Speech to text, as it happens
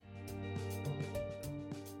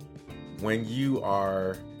When you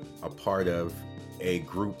are a part of a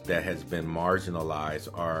group that has been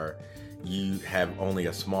marginalized, or you have only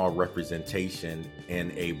a small representation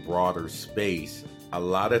in a broader space, a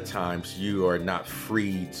lot of times you are not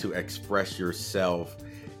free to express yourself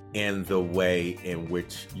in the way in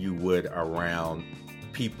which you would around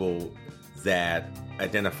people that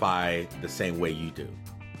identify the same way you do.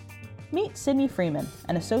 Meet Sydney Freeman,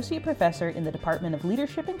 an associate professor in the Department of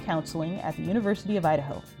Leadership and Counseling at the University of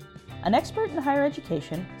Idaho. An expert in higher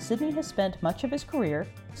education, Sydney has spent much of his career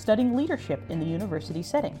studying leadership in the university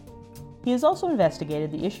setting. He has also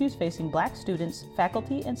investigated the issues facing Black students,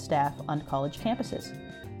 faculty, and staff on college campuses.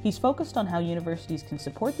 He's focused on how universities can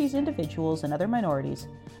support these individuals and other minorities,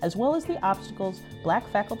 as well as the obstacles Black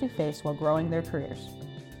faculty face while growing their careers.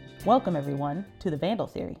 Welcome, everyone, to The Vandal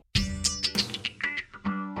Theory.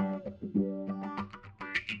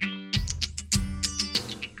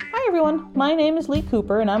 Hi, everyone. My name is Lee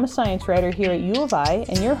Cooper, and I'm a science writer here at U of I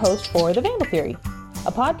and your host for The Vandal Theory,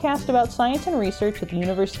 a podcast about science and research at the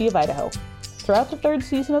University of Idaho. Throughout the third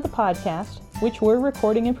season of the podcast, which we're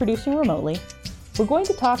recording and producing remotely, we're going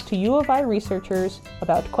to talk to U of I researchers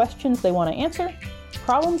about questions they want to answer,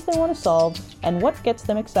 problems they want to solve, and what gets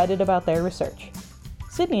them excited about their research.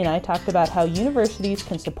 Sydney and I talked about how universities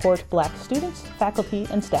can support Black students, faculty,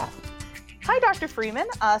 and staff. Hi, Dr. Freeman.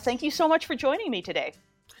 Thank you so much for joining me today.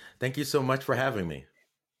 Thank you so much for having me.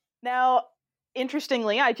 Now,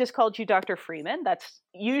 interestingly, I just called you Dr. Freeman. That's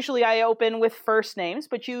usually I open with first names,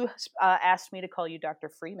 but you asked me to call you Dr.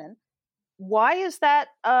 Freeman. Why is that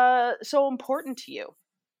so important to you?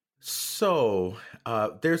 So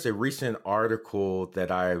there's a recent article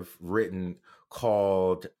that I've written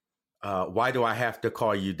called Why Do I Have to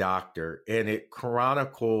Call You Doctor? And it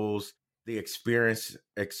chronicles the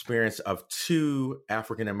experience of two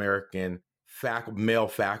African-American male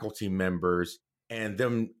faculty members and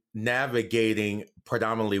them navigating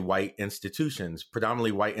predominantly white institutions.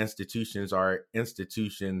 Predominantly white institutions are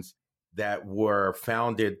institutions that were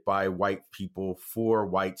founded by white people for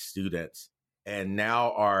white students and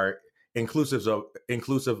now are inclusive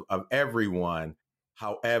of everyone.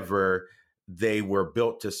 However, they were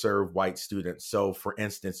built to serve white students. So, for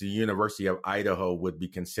instance, the University of Idaho would be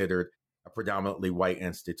considered a predominantly white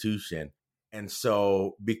institution. And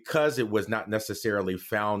so because it was not necessarily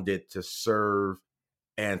founded to serve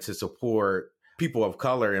and to support people of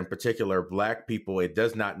color, in particular Black people, it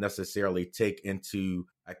does not necessarily take into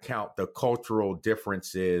account the cultural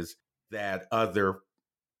differences that other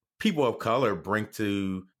people of color bring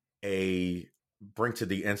to the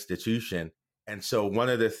institution. And so one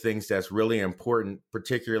of the things that's really important,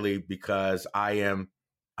 particularly because I am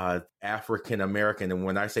African American, and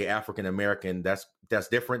when I say African American, that's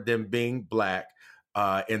different than being Black,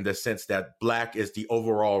 in the sense that Black is the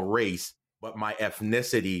overall race, but my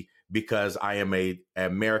ethnicity, because I am an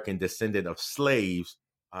American descendant of slaves,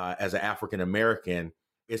 as an African American,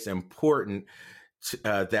 it's important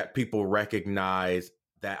that people recognize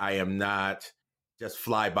that I am not just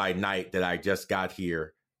fly by night, that I just got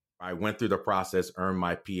here. I went through the process, earned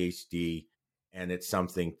my PhD, and it's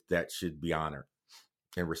something that should be honored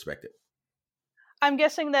and respected. I'm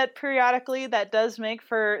guessing that periodically that does make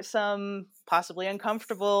for some possibly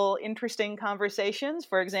uncomfortable, interesting conversations.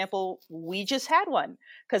 For example, we just had one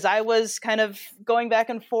because I was kind of going back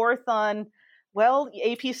and forth on, well,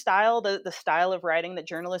 AP style, the style of writing that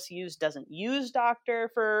journalists use doesn't use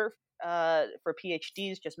doctor for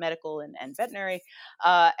PhDs, just medical and veterinary,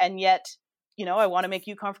 and yet, you know, I want to make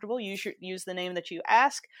you comfortable. You should use the name that you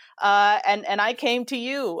ask. And I came to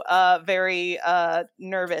you very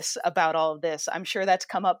nervous about all of this. I'm sure that's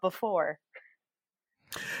come up before.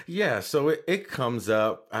 Yeah, so it comes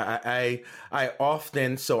up. I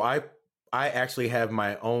often, so I actually have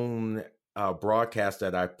my own broadcast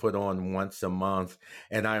that I put on once a month,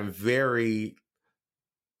 and I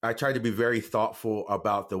try to be very thoughtful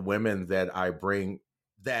about the women that I bring,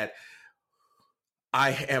 that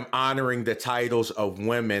I am honoring the titles of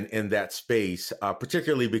women in that space,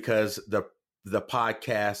 particularly because the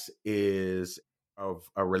podcast is of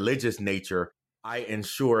a religious nature. I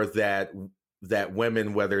ensure that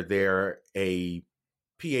women, whether they're a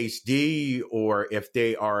PhD or if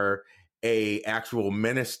they are a actual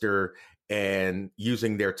minister and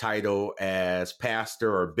using their title as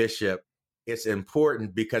pastor or bishop, it's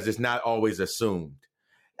important because it's not always assumed.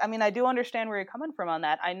 I mean, I do understand where you're coming from on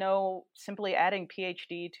that. I know simply adding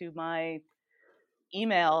PhD to my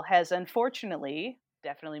email has unfortunately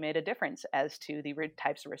definitely made a difference as to the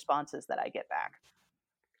types of responses that I get back.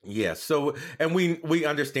 Yeah. So, and we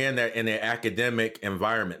understand that in an academic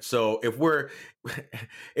environment. So if we're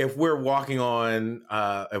if we're walking on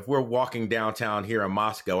if we're walking downtown here in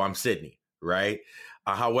Moscow, I'm Sydney, right?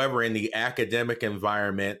 However, in the academic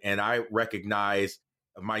environment, and I recognize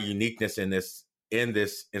my uniqueness in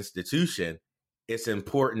this institution, it's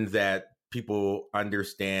important that people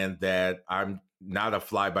understand that I'm not a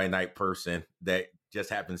fly by night person that just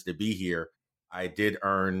happens to be here. I did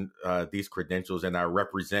earn these credentials, and I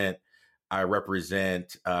represent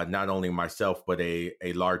not only myself but a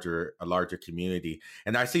larger community.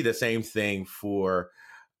 And I see the same thing for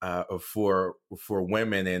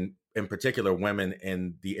women, and in particular women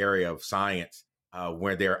in the area of science,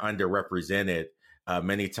 where they're underrepresented.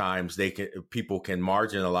 Many times people can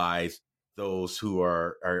marginalize those who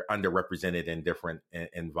are underrepresented in different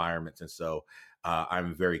environments, and so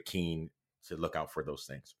I'm very keen to look out for those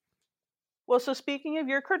things. Well, so speaking of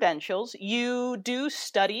your credentials, you do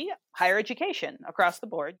study higher education across the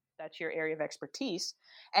board. That's your area of expertise.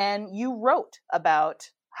 And you wrote about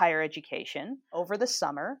higher education over the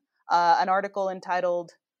summer, an article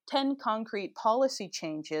entitled 10 Concrete Policy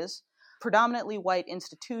Changes Predominantly White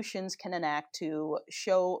Institutions Can Enact to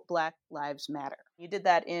Show Black Lives Matter. You did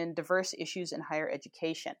that in Diverse Issues in Higher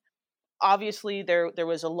Education. Obviously, there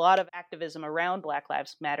was a lot of activism around Black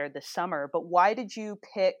Lives Matter this summer, but why did you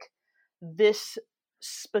pick this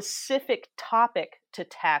specific topic to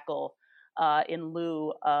tackle in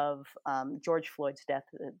lieu of George Floyd's death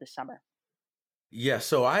this summer? Yeah,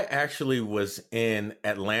 so I actually was in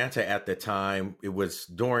Atlanta at the time. It was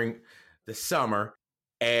during the summer,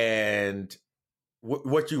 and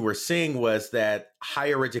what you were seeing was that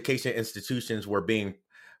higher education institutions were being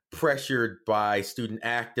pressured by student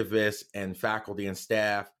activists and faculty and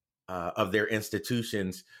staff of their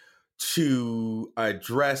institutions to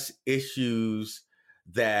address issues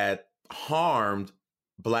that harmed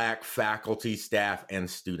Black faculty, staff, and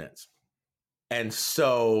students. And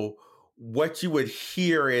so what you would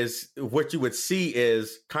see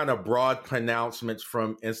is kind of broad pronouncements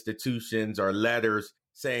from institutions or letters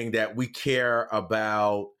saying that we care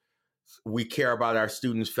about our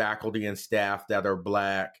students, faculty, and staff that are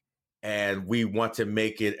Black, and we want to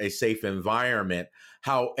make it a safe environment.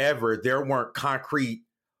 However, there weren't concrete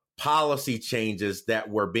policy changes that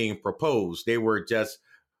were being proposed. They were just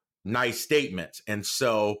nice statements. And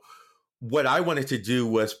so what I wanted to do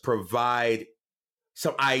was provide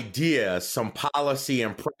some ideas, some policy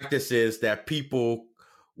and practices that people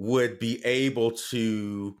would be able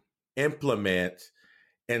to implement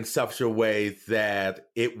in such a way that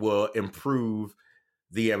it will improve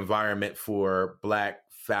the environment for Black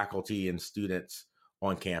faculty and students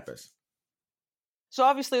on campus. So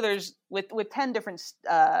obviously, there's with 10 different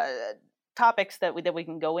topics that we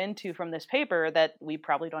can go into from this paper that we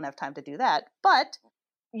probably don't have time to do that, but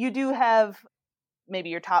you do have maybe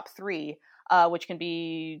your top three, which can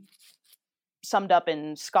be summed up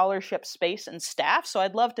in scholarship, space, and staff. So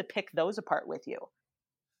I'd love to pick those apart with you.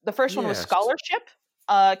 The first one was Yes. scholarship.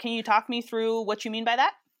 Can you talk me through what you mean by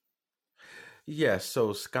that? Yes.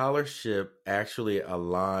 So scholarship actually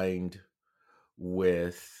aligned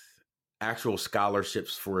with actual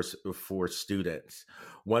scholarships for students.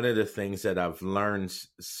 One of the things that I've learned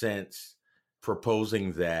since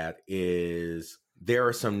proposing that is there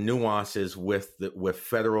are some nuances with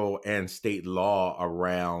federal and state law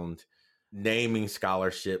around naming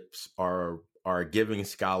scholarships or giving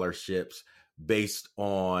scholarships based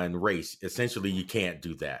on race. Essentially, you can't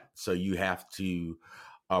do that. So you have to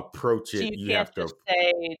approach So it. you You can't have to just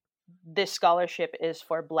say this scholarship is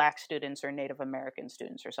for Black students or Native American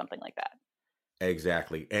students or something like that.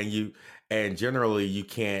 exactly, and generally you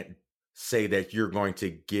can't say that you're going to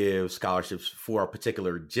give scholarships for a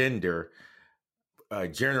particular gender.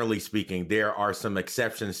 Generally speaking, there are some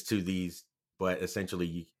exceptions to these, but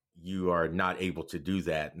essentially you are not able to do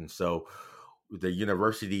that. And so the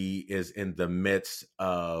university is in the midst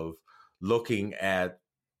of looking at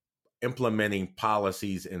implementing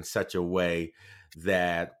policies in such a way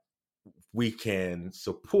that we can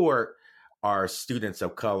support our students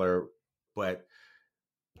of color, but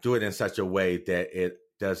do it in such a way that it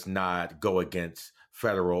does not go against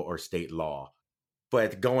federal or state law.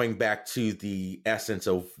 But going back to the essence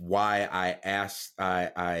of why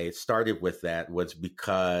I started with that was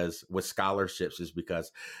because with scholarships is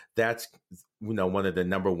because that's one of the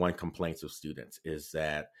number one complaints of students is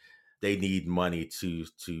that they need money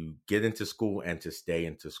to get into school and to stay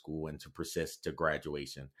into school and to persist to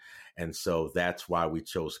graduation, and so that's why we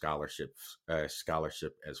chose scholarship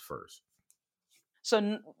as first.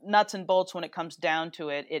 So nuts and bolts, when it comes down to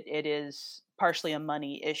it, it is partially a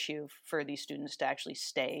money issue for these students to actually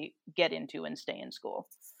get into and stay in school.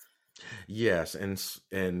 Yes,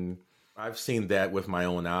 and I've seen that with my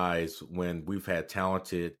own eyes when we've had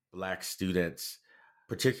talented Black students,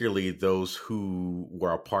 particularly those who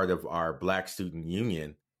were a part of our Black Student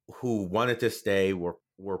Union, who wanted to stay,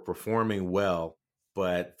 were performing well,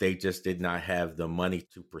 but they just did not have the money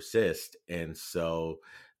to persist, and so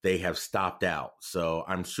they have stopped out. So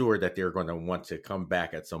I'm sure that they're going to want to come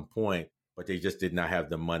back at some point, but they just did not have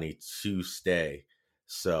the money to stay.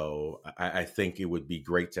 So I think it would be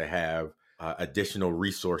great to have additional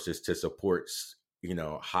resources to support,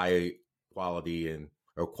 high quality and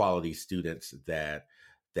or quality students that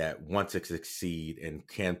want to succeed and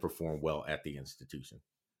can perform well at the institution.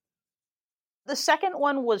 The second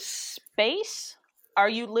one was space. Are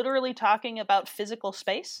you literally talking about physical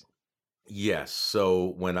space? Yes.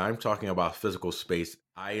 So when I'm talking about physical space,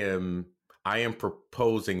 I am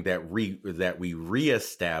proposing that we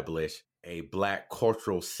reestablish a Black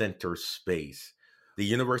cultural center space. The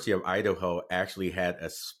University of Idaho actually had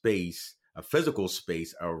a space, a physical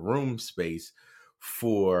space, a room space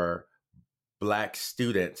for Black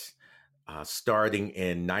students starting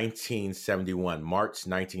in 1971, March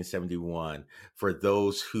 1971. For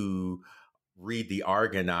those who read the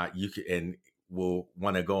Argonaut, you can and will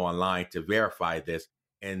want to go online to verify this.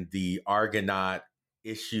 And the Argonaut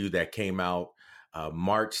issue that came out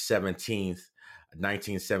March 17th,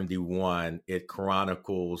 1971, it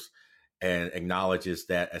chronicles and acknowledges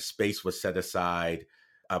that a space was set aside.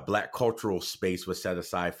 A Black cultural space was set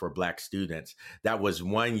aside for Black students. That was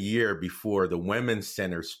 1 year before the Women's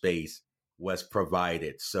Center space was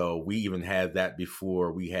provided. So we even had that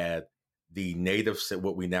before we had the Native,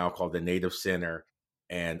 what we now call the Native Center,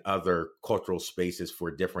 and other cultural spaces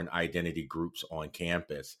for different identity groups on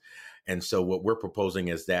campus. And so what we're proposing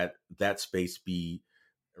is that that space be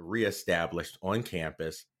reestablished on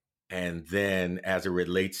campus. And then as it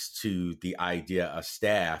relates to the idea of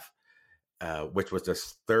staff, which was the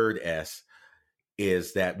third S,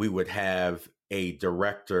 is that we would have a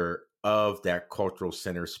director of that cultural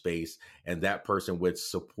center space, and that person would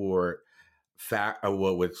support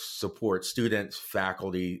would support students,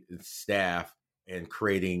 faculty, staff, in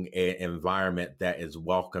creating an environment that is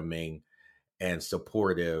welcoming and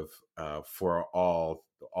supportive for all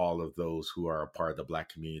of those who are a part of the Black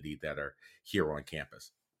community that are here on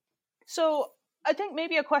campus. So I think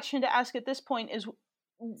maybe a question to ask at this point is,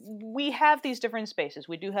 we have these different spaces.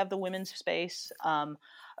 We do have the women's space.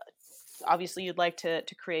 Obviously, you'd like to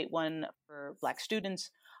create one for Black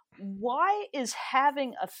students. Why is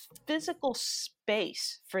having a physical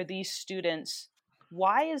space for these students,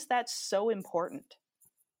 why is that so important?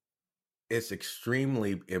 It's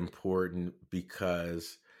extremely important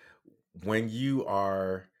because when you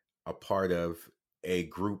are a part of a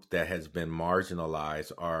group that has been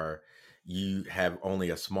marginalized, or you have only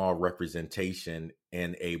a small representation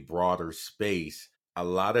in a broader space, a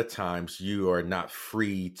lot of times you are not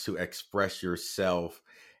free to express yourself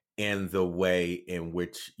in the way in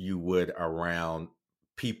which you would around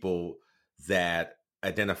people that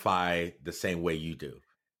identify the same way you do.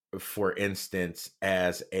 For instance,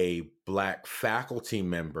 as a Black faculty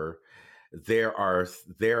member, there are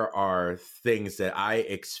things that I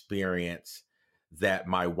experience that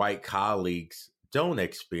my white colleagues don't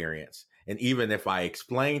experience. And even if I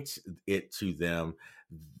explain it to them,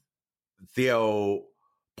 they'll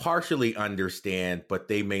partially understand, but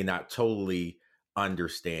they may not totally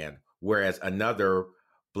understand. Whereas another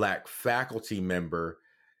Black faculty member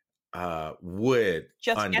would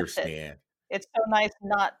Just gets it. understand. It's so nice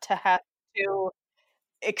not to have to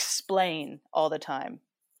explain all the time.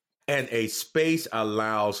 And a space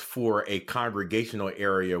allows for a congregational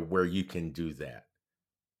area where you can do that.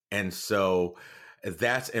 And so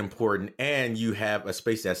that's important. And you have a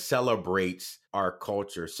space that celebrates our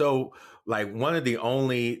culture. So like one of the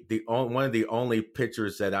only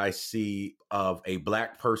pictures that I see of a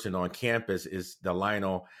Black person on campus is the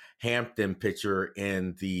Lionel Hampton picture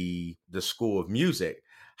in the School of Music.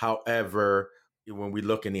 However, when we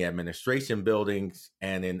look in the administration buildings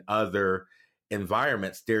and in other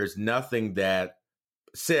environments, there's nothing that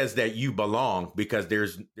says that you belong, because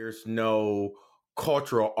there's no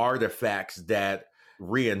cultural artifacts that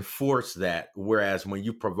reinforce that. Whereas when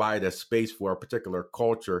you provide a space for a particular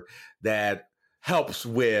culture, that helps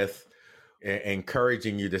with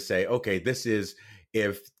encouraging you to say, okay, this is,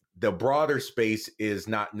 if the broader space is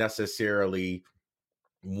not necessarily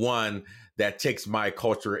one that takes my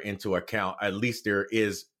culture into account, at least there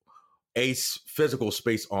is a physical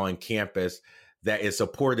space on campus that is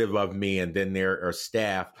supportive of me. And then there are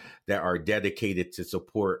staff that are dedicated to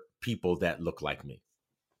support people that look like me.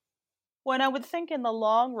 When I would think in the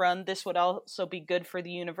long run, this would also be good for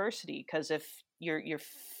the university, because if you're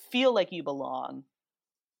feel like you belong,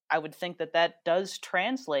 I would think that that does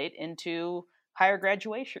translate into higher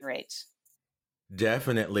graduation rates.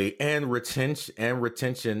 Definitely. And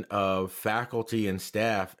retention of faculty and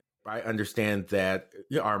staff. I understand that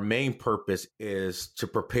our main purpose is to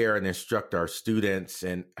prepare and instruct our students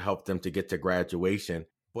and help them to get to graduation.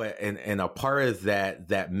 But and a part of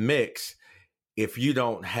that mix, if you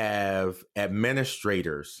don't have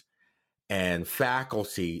administrators and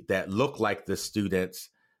faculty that look like the students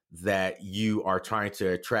that you are trying to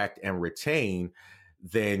attract and retain,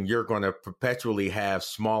 then you're going to perpetually have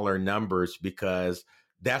smaller numbers, because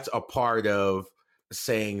that's a part of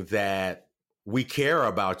saying that we care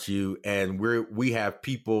about you, and we have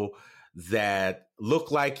people that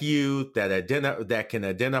look like you, that can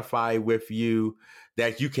identify with you,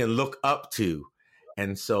 that you can look up to.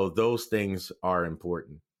 And so those things are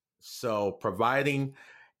important. So providing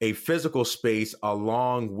a physical space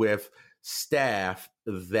along with staff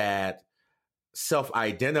that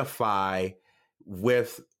self-identify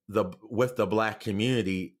with the Black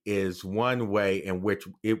community is one way in which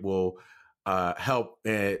it will help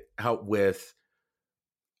with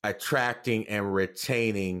attracting and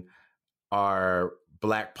retaining our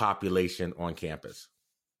Black population on campus.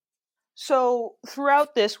 So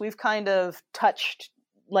throughout this, we've kind of touched,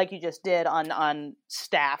 like you just did, on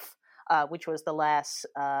staff, which was the last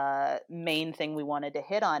main thing we wanted to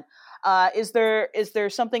hit on. Is there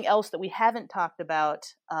something else that we haven't talked about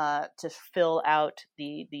to fill out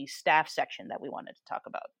the staff section that we wanted to talk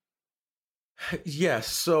about? Yes.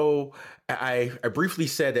 So I briefly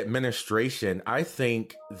said administration. I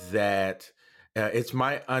think that it's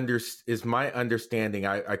my understanding.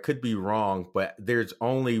 I could be wrong, but there's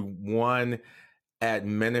only one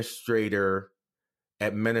administrator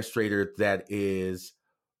that is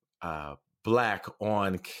Black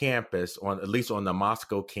on campus, at least on the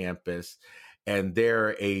Moscow campus, and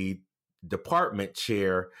they're a department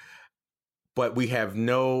chair. But we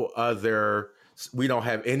don't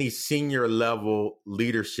have any senior level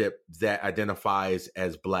leadership that identifies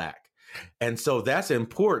as Black. And so that's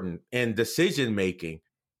important in decision making.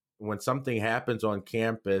 When something happens on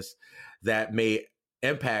campus that may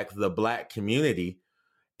impact the Black community,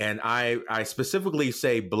 and I specifically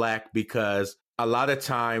say Black because a lot of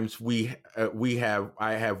times I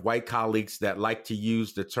have white colleagues that like to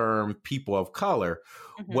use the term people of color.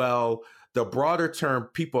 Mm-hmm. Well, the broader term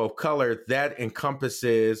people of color, that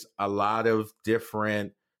encompasses a lot of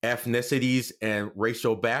different ethnicities and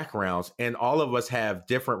racial backgrounds. And all of us have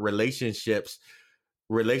different relationships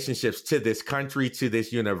to this country, to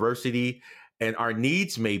this university, and our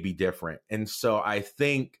needs may be different. And so I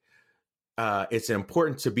think it's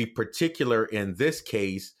important to be particular in this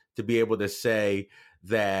case, to be able to say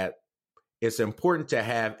that it's important to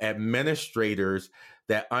have administrators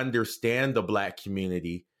that understand the Black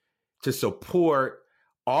community to support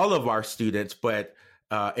all of our students. But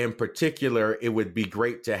in particular, it would be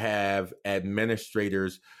great to have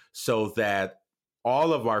administrators so that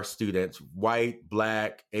all of our students, white,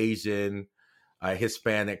 Black, Asian,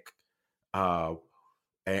 Hispanic,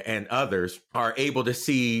 and others, are able to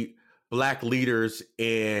see Black leaders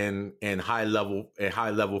in high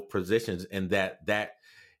level positions, and that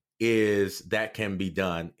can be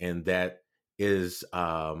done, and that is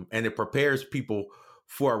and it prepares people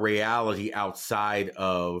for a reality outside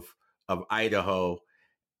of Idaho,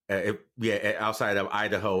 outside of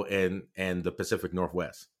Idaho and the Pacific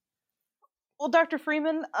Northwest. Well, Dr.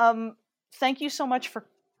 Freeman, thank you so much for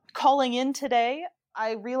calling in today.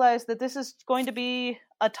 I realize that this is going to be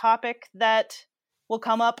a topic that will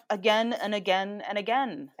come up again and again and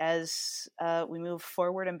again as we move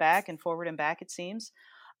forward and back, it seems.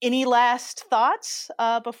 Any last thoughts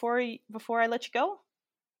before I let you go?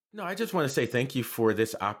 No, I just want to say thank you for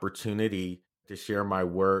this opportunity to share my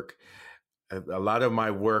work. A lot of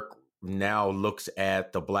my work now looks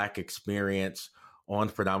at the Black experience on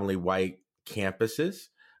predominantly white campuses,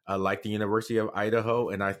 like the University of Idaho.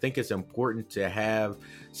 And I think it's important to have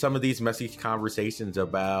some of these messy conversations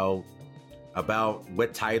about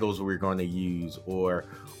what titles we're going to use, or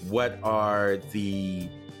what are the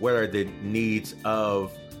needs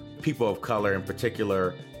of people of color, in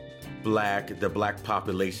particular the Black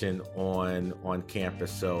population on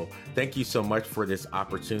campus. So thank you so much for this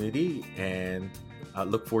opportunity, and I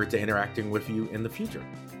look forward to interacting with you in the future.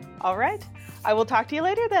 All right. I will talk to you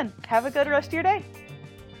later then. Have a good rest of your day.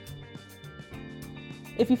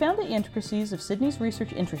 If you found the intricacies of Sydney's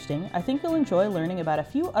research interesting, I think you'll enjoy learning about a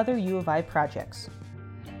few other U of I projects.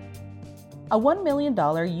 A $1 million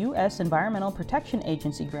U.S. Environmental Protection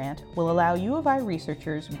Agency grant will allow U of I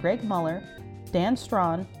researchers Greg Muller, Dan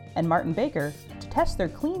Strawn, and Martin Baker to test their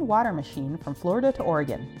clean water machine from Florida to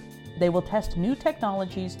Oregon. They will test new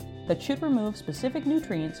technologies that should remove specific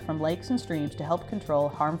nutrients from lakes and streams to help control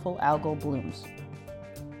harmful algal blooms.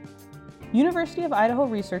 University of Idaho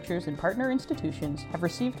researchers and partner institutions have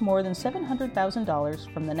received more than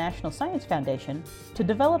 $700,000 from the National Science Foundation to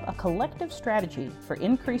develop a collective strategy for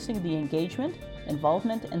increasing the engagement,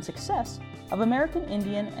 involvement, and success of American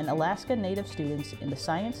Indian and Alaska Native students in the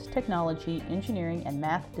science, technology, engineering, and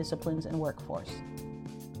math disciplines and workforce.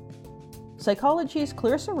 Psychology's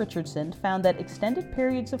Clarissa Richardson found that extended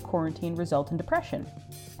periods of quarantine result in depression,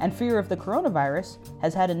 and fear of the coronavirus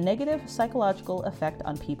has had a negative psychological effect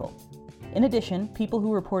on people. In addition, people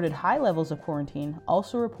who reported high levels of quarantine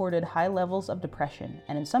also reported high levels of depression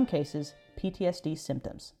and, in some cases, PTSD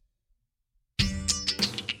symptoms.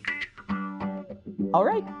 All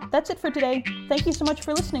right, that's it for today. Thank you so much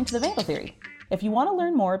for listening to The Vandal Theory. If you want to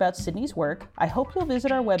learn more about Sydney's work, I hope you'll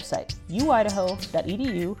visit our website,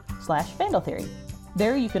 uidaho.edu/vandaltheory.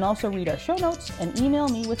 There you can also read our show notes and email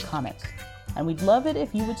me with comments. And we'd love it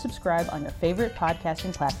if you would subscribe on your favorite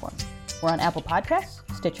podcasting platform. We're on Apple Podcasts,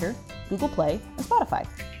 Stitcher, Google Play, and Spotify.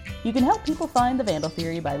 You can help people find The Vandal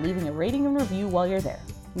Theory by leaving a rating and review while you're there.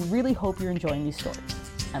 We really hope you're enjoying these stories.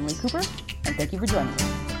 I'm Lee Cooper, and thank you for joining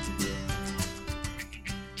me.